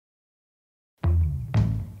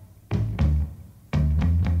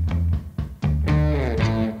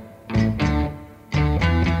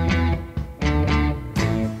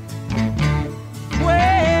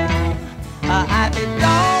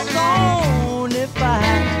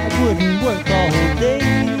work all day.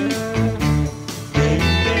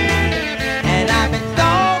 And I'd be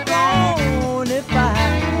doggone if I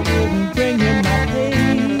wouldn't bring you my pay,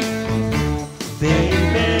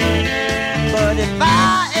 baby. But if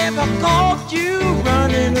I ever caught you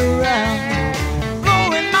running around,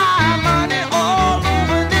 blowing my money all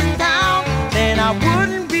over this town, then I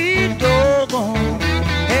wouldn't be doggone.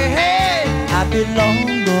 Hey, hey, I'd be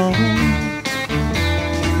long gone.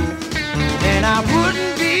 Then I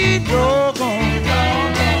wouldn't be doggone.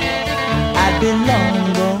 I'd be long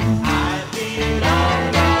gone. I'd be long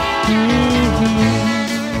gone.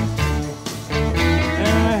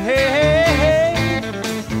 Hey, hey, hey.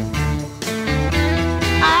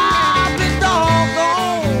 I'd be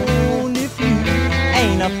doggone if you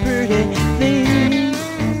ain't a pretty thing,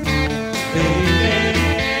 baby.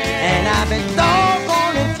 And I'd be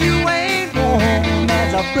doggone if you ain't warm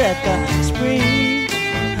as a breath of spring,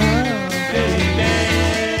 baby.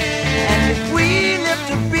 And if we live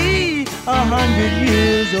to be 100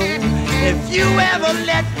 years old, if you ever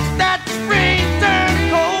let that spring turn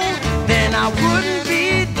cold, then I wouldn't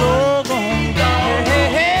be doggone. Hey,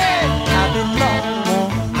 hey, hey, I'd be long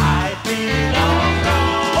gone. I'd be long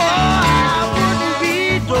gone. Oh, I wouldn't be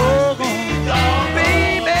doggone,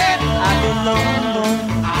 baby. I'd be long gone.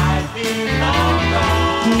 I'd be long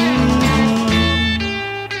gone.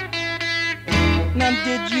 Now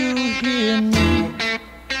did you hear me?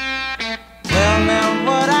 Well, now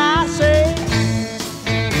what I say?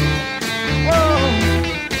 Oh.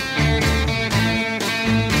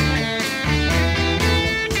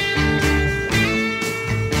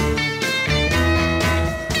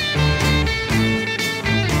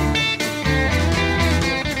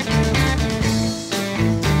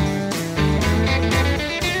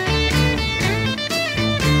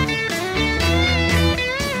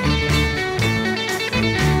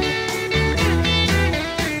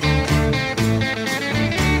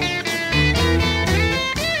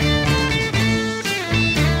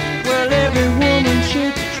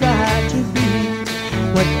 Should try to be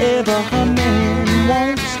whatever her man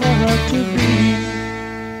wants her to be.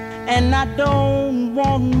 And I don't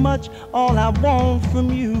want much, all I want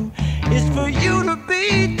from you is for you to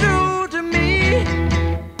be true to me.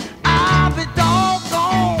 I'll be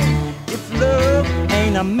doggone if love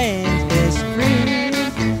ain't a man's best friend,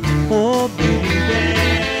 oh baby.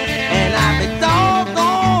 And I'll be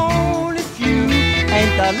doggone if you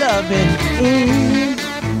ain't the loving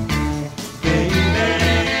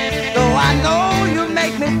I know you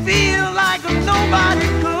make me feel like nobody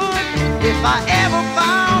could. If I ever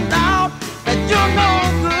find